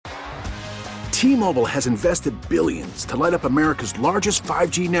T-Mobile has invested billions to light up America's largest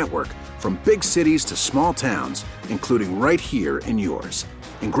 5G network, from big cities to small towns, including right here in yours.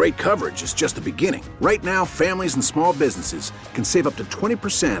 And great coverage is just the beginning. Right now, families and small businesses can save up to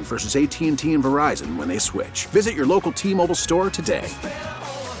 20% versus AT&T and Verizon when they switch. Visit your local T-Mobile store today.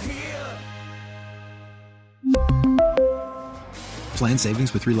 Plan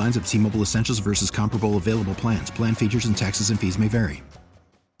savings with 3 lines of T-Mobile Essentials versus comparable available plans. Plan features and taxes and fees may vary.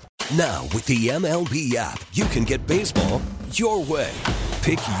 Now, with the MLB app, you can get baseball your way.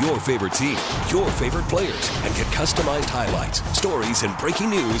 Pick your favorite team, your favorite players, and get customized highlights, stories, and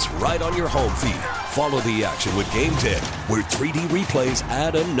breaking news right on your home feed. Follow the action with Game Day, where 3D replays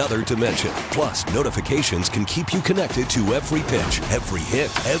add another dimension. Plus, notifications can keep you connected to every pitch, every hit,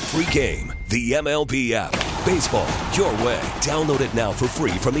 every game. The MLB app. Baseball your way. Download it now for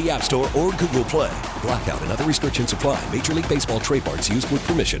free from the App Store or Google Play. Blackout and other restrictions apply. Major League Baseball trademarks used with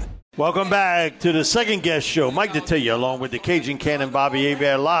permission. Welcome back to the second guest show. Mike Detillier along with the Cajun Cannon Bobby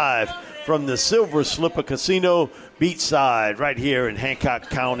Hebert live from the Silver Slipper Casino beachside right here in Hancock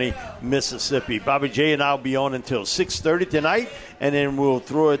County, Mississippi. Bobby J and I will be on until 6:30 tonight, and then we'll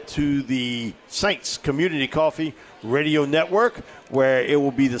throw it to the Saints Community Coffee Radio Network, where it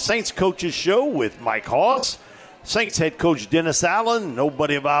will be the Saints Coaches Show with Mike Hoss, Saints head coach Dennis Allen,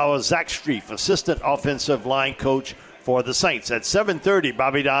 nobody of ours, Zach Strief, assistant offensive line coach for the Saints. At 7:30,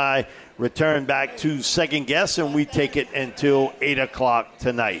 Bobby and I return back to second guest, and we take it until 8 o'clock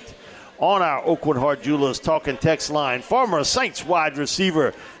tonight. On our Oakwood Hart Jewelers talk and text line, former Saints wide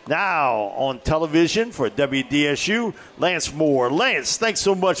receiver, now on television for WDSU, Lance Moore. Lance, thanks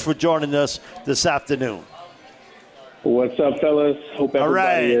so much for joining us this afternoon. What's up, fellas? Hope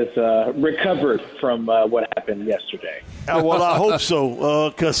everybody is recovered from what happened yesterday. Well, I hope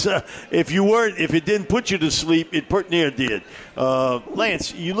so, because if it didn't put you to sleep, it pretty near did.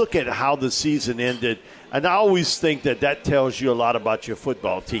 Lance, you look at how the season ended, and I always think that tells you a lot about your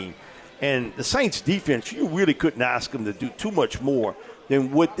football team. And the Saints defense, you really couldn't ask them to do too much more than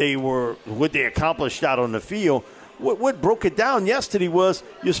what they accomplished out on the field. What broke it down yesterday was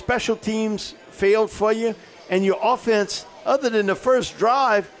your special teams failed for you, and your offense, other than the first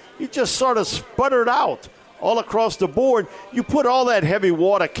drive, you just sort of sputtered out all across the board. You put all that heavy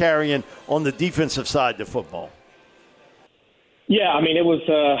water carrying on the defensive side of the football. Yeah, I mean, it was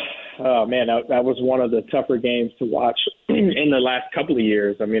that was one of the tougher games to watch in the last couple of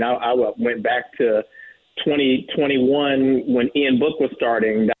years. I mean, I went back to 2021 when Ian Book was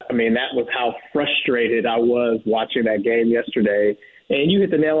starting. I mean, that was how frustrated I was watching that game yesterday. And you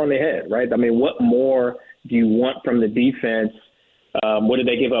hit the nail on the head, right? I mean, what more do you want from the defense? What did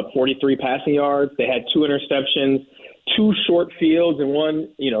they give up? 43 passing yards. They had 2 interceptions, 2 short fields, and one,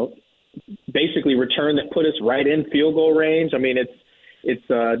 basically return that put us right in field goal range. I mean,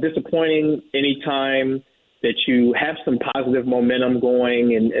 it's disappointing anytime that you have some positive momentum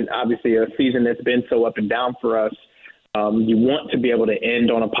going, and obviously a season that's been so up and down for us. You want to be able to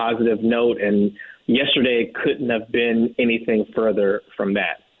end on a positive note, and yesterday couldn't have been anything further from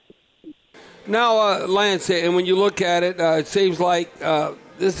that. Now, Lance, and when you look at it, it seems like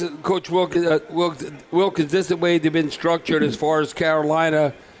this is Coach Wilkins, this is the way they've been structured as far as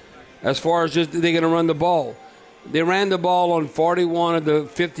Carolina, as far as just they're going to run the ball. They ran the ball on 41 of the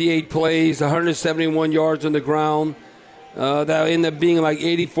 58 plays, 171 yards on the ground. That ended up being like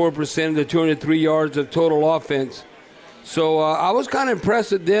 84% of the 203 yards of total offense. So I was kind of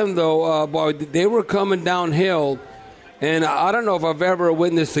impressed with them, though. Boy, they were coming downhill, and I don't know if I've ever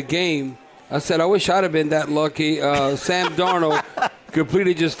witnessed a game. I said, I wish I'd have been that lucky. Sam Darnold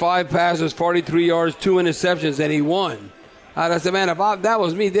completed just 5 passes, 43 yards, 2 interceptions, and he won. I said, man, if that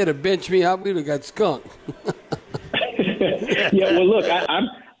was me, they'd have benched me. I would have got skunked. Yeah, well, look,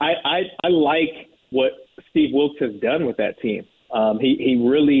 I like what Steve Wilkes has done with that team. He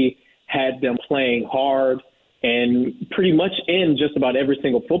really had them playing hard and pretty much in just about every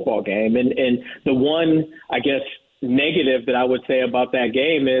single football game. And the one, I guess, negative that I would say about that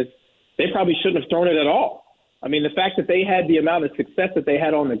game is they probably shouldn't have thrown it at all. I mean, the fact that they had the amount of success that they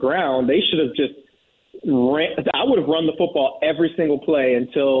had on the ground, they should have just I would have run the football every single play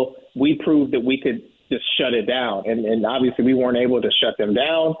until we proved that we could just shut it down. And obviously we weren't able to shut them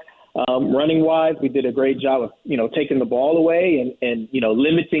down. Running wise, we did a great job of, taking the ball away and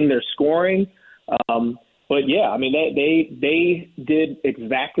limiting their scoring. But yeah, I mean, they did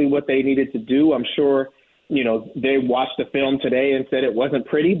exactly what they needed to do. I'm sure, they watched the film today and said it wasn't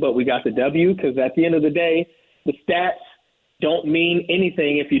pretty, but we got the W, because at the end of the day, the stats don't mean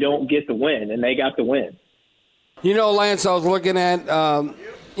anything if you don't get the win, and they got the win. Lance, I was looking at,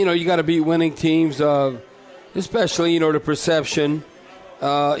 you got to beat winning teams, especially, the perception.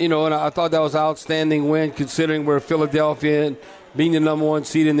 And I thought that was an outstanding win considering we're Philadelphia and being the number one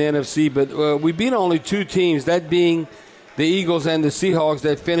seed in the NFC. But we beat only two teams, that being the Eagles and the Seahawks,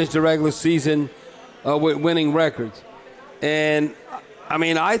 that finished the regular season with winning records. And,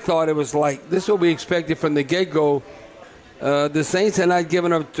 I thought it was like this is what we expected from the get-go. The Saints had not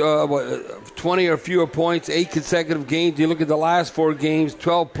given up 20 or fewer points, 8 consecutive games. You look at the last 4 games,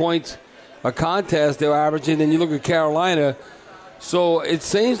 12 points a contest they were averaging. And you look at Carolina. So it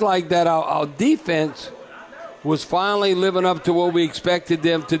seems like that our defense was finally living up to what we expected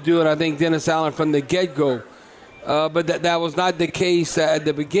them to do, and I think Dennis Allen from the get-go. But that was not the case at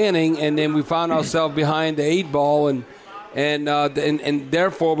the beginning, and then we found ourselves behind the 8 ball, and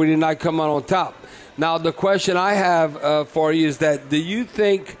therefore we did not come out on top. Now, the question I have for you is that do you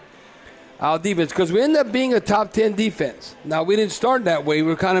think our defense, because we ended up being a top 10 defense. Now, we didn't start that way. We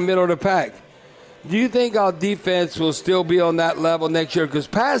were kind of middle of the pack. Do you think our defense will still be on that level next year? Because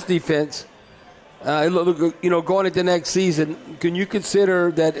pass defense, going into next season, can you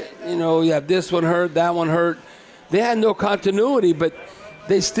consider that, you have this one hurt, that one hurt? They had no continuity, but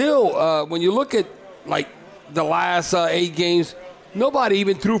they still, when you look at, like, the last 8 games, nobody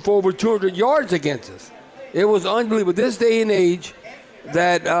even threw for over 200 yards against us. It was unbelievable. This day and age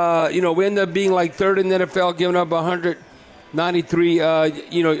that, we ended up being like third in the NFL, giving up 93,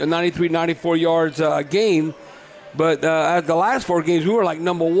 94 yards a game. But at the last 4 games, we were like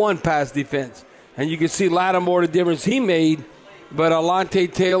number 1 pass defense. And you can see Lattimore, the difference he made. But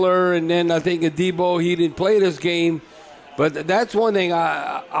Alontae Taylor and then I think Adebo, he didn't play this game. But that's one thing.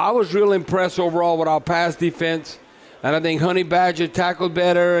 I was real impressed overall with our pass defense. And I think Honey Badger tackled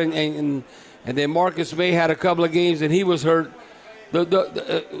better. And then Marcus May had a couple of games and he was hurt.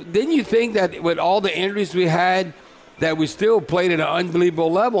 Didn't you think that with all the injuries we had, that we still played at an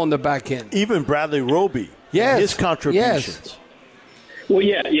unbelievable level on the back end? Even Bradley Roby, his contributions. Yes. Well,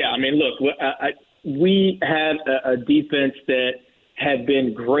 yeah. Look, we had a defense that had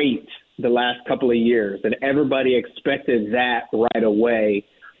been great the last couple of years, and everybody expected that right away.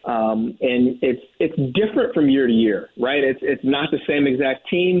 And it's different from year to year, right? It's not the same exact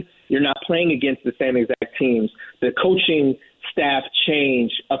team. You're not playing against the same exact teams. The coaching staff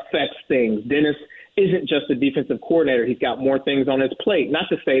change affects things. Dennis isn't just a defensive coordinator. He's got more things on his plate. Not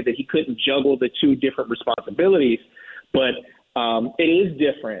to say that he couldn't juggle the 2 different responsibilities, but it is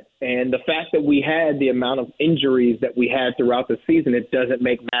different. And the fact that we had the amount of injuries that we had throughout the season, it doesn't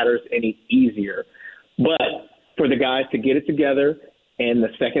make matters any easier. But for the guys to get it together and the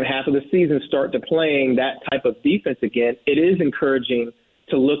second half of the season start to playing that type of defense again, it is encouraging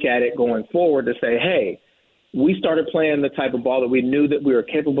to look at it going forward to say, hey, we started playing the type of ball that we knew that we were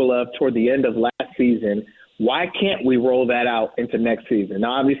capable of toward the end of last season. Why can't we roll that out into next season?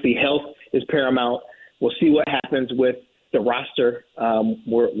 Now, obviously, health is paramount. We'll see what happens with the roster.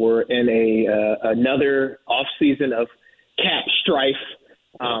 We're in another offseason of cap strife.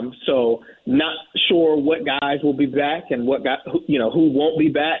 So not sure what guys will be back and who won't be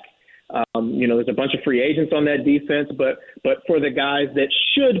back. There's a bunch of free agents on that defense, but for the guys that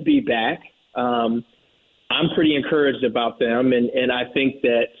should be back, I'm pretty encouraged about them, and I think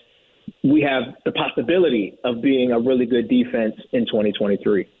that we have the possibility of being a really good defense in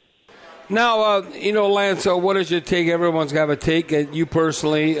 2023. Now, Lance, what is your take? Everyone's got a take. You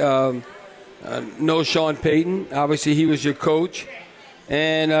personally know Sean Payton. Obviously, he was your coach.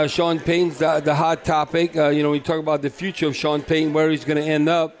 And Sean Payton's the hot topic. We talk about the future of Sean Payton, where he's going to end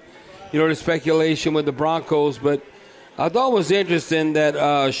up, the speculation with the Broncos. But I thought it was interesting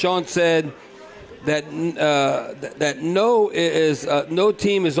that Sean said that no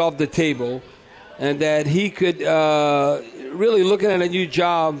team is off the table, and that he could really looking at a new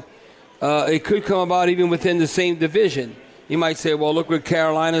job. It could come about even within the same division. You might say, well, look where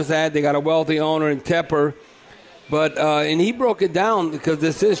Carolina's at. They got a wealthy owner in Tepper. But and he broke it down because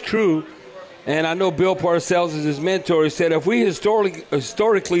this is true. And I know Bill Parcells is his mentor. He said if we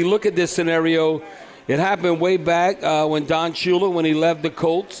historically look at this scenario, it happened way back when Don Shula, when he left the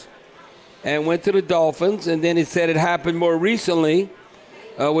Colts and went to the Dolphins. And then he said it happened more recently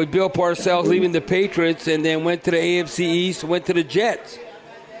with Bill Parcells leaving the Patriots and then went to the AFC East, went to the Jets.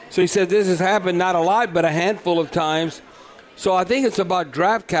 So he said this has happened not a lot, but a handful of times. So I think it's about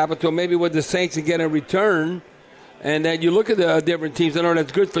draft capital, maybe what the Saints can get in return. And then you look at the different teams. I know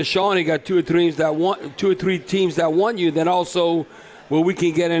that's good for Sean. He got two or three teams that want you. Then also, well, we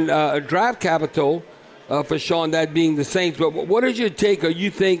can get in draft capital for Sean, that being the Saints. But what is your take, or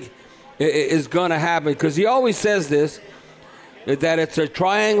you think is going to happen? Because he always says this, that it's a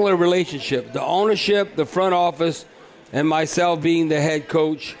triangular relationship: the ownership, the front office, and myself being the head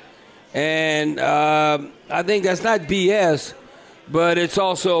coach. And I think that's not BS. but it's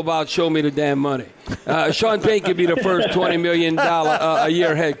also about show me the damn money. Sean Payton could be the first $20 million a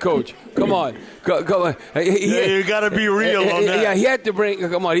year head coach. Come on. Come on. You got to be real on that. Yeah, he had to bring –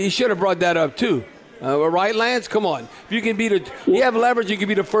 come on. He should have brought that up too. Right, Lance? Come on. If you can be you have leverage, you can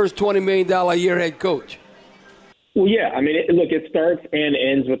be the first $20 million a year head coach. Well, yeah. I mean, it starts and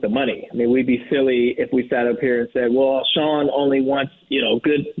ends with the money. I mean, we'd be silly if we sat up here and said, well, Sean only wants,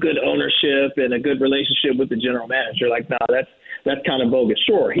 good ownership and a good relationship with the general manager. Like, no, that's kind of bogus.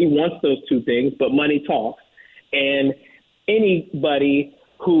 Sure, he wants those two things, but money talks. And anybody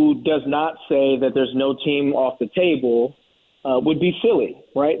who does not say that there's no team off the table would be silly,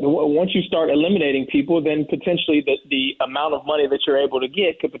 right? Once you start eliminating people, then potentially the amount of money that you're able to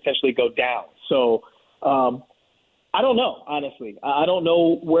get could potentially go down. So, I don't know, honestly. I don't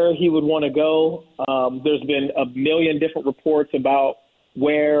know where he would want to go. There's been a million different reports about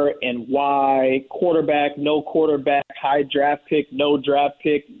where and why, quarterback, no quarterback, high draft pick, no draft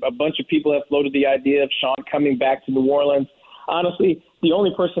pick. A bunch of people have floated the idea of Sean coming back to New Orleans. Honestly, the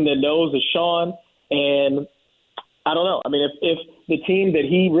only person that knows is Sean, and I don't know. I mean, if the team that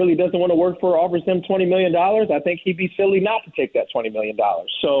he really doesn't want to work for offers him $20 million, I think he'd be silly not to take that $20 million.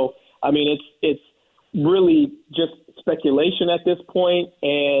 So, I mean, it's really just speculation at this point.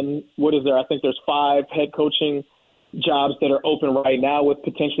 And what is there? I think there's 5 head coaching jobs that are open right now with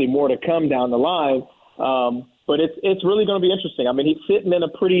potentially more to come down the line. But it's really going to be interesting. I mean, he's sitting in a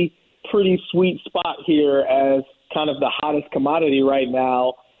pretty sweet spot here as kind of the hottest commodity right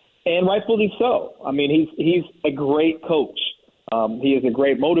now, and rightfully so. I mean, he's a great coach. He is a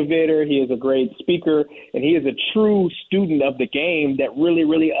great motivator. He is a great speaker, and he is a true student of the game that really,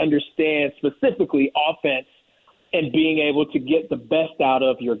 really understands specifically offense and being able to get the best out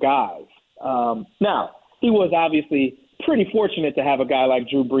of your guys. Now, he was obviously pretty fortunate to have a guy like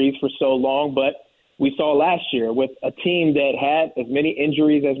Drew Brees for so long, but we saw last year with a team that had as many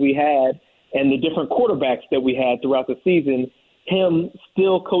injuries as we had and the different quarterbacks that we had throughout the season, him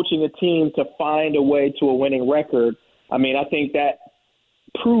still coaching a team to find a way to a winning record. I mean, I think that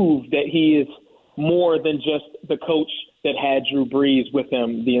proved that he is more than just the coach that had Drew Brees with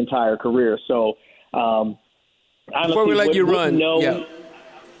him the entire career. So, honestly, before we let you run,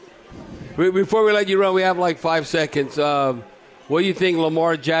 before we let you run, we have like 5 seconds. What do you think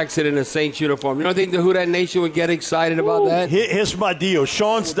Lamar Jackson in a Saints uniform? You don't think the Who Dat Nation would get excited about that? Here's my deal.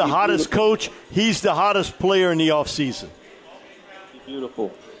 Sean's the hottest coach. He's the hottest player in the offseason.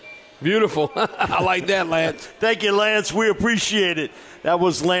 Beautiful. I like that, Lance. Thank you, Lance. We appreciate it. That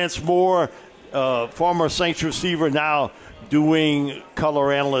was Lance Moore, former Saints receiver, now doing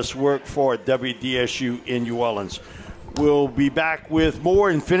color analyst work for WDSU in New Orleans. We'll be back with more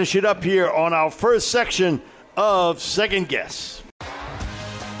and finish it up here on our first section of Second Guess.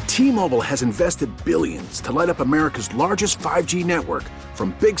 T-Mobile has invested billions to light up America's largest 5G network,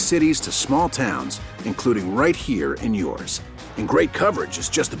 from big cities to small towns, including right here in yours. And great coverage is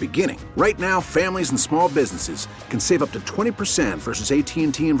just the beginning. Right now, families and small businesses can save up to 20% versus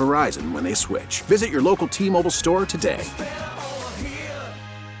AT&T and Verizon when they switch. Visit your local T-Mobile store today.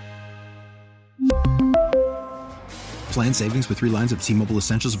 Plan savings with 3 lines of T-Mobile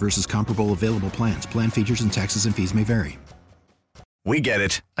Essentials versus comparable available plans. Plan features and taxes and fees may vary. We get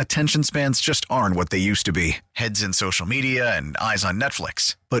it. Attention spans just aren't what they used to be. Heads in social media and eyes on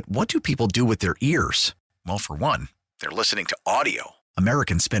Netflix. But what do people do with their ears? Well, for one, they're listening to audio.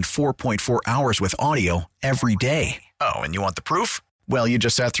 Americans spend 4.4 hours with audio every day. Oh, and you want the proof? Well, you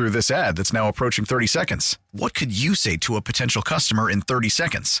just sat through this ad that's now approaching 30 seconds. What could you say to a potential customer in 30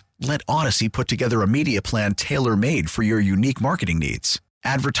 seconds? Let Odyssey put together a media plan tailor-made for your unique marketing needs.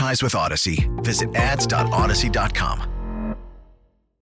 Advertise with Odyssey. Visit ads.odyssey.com.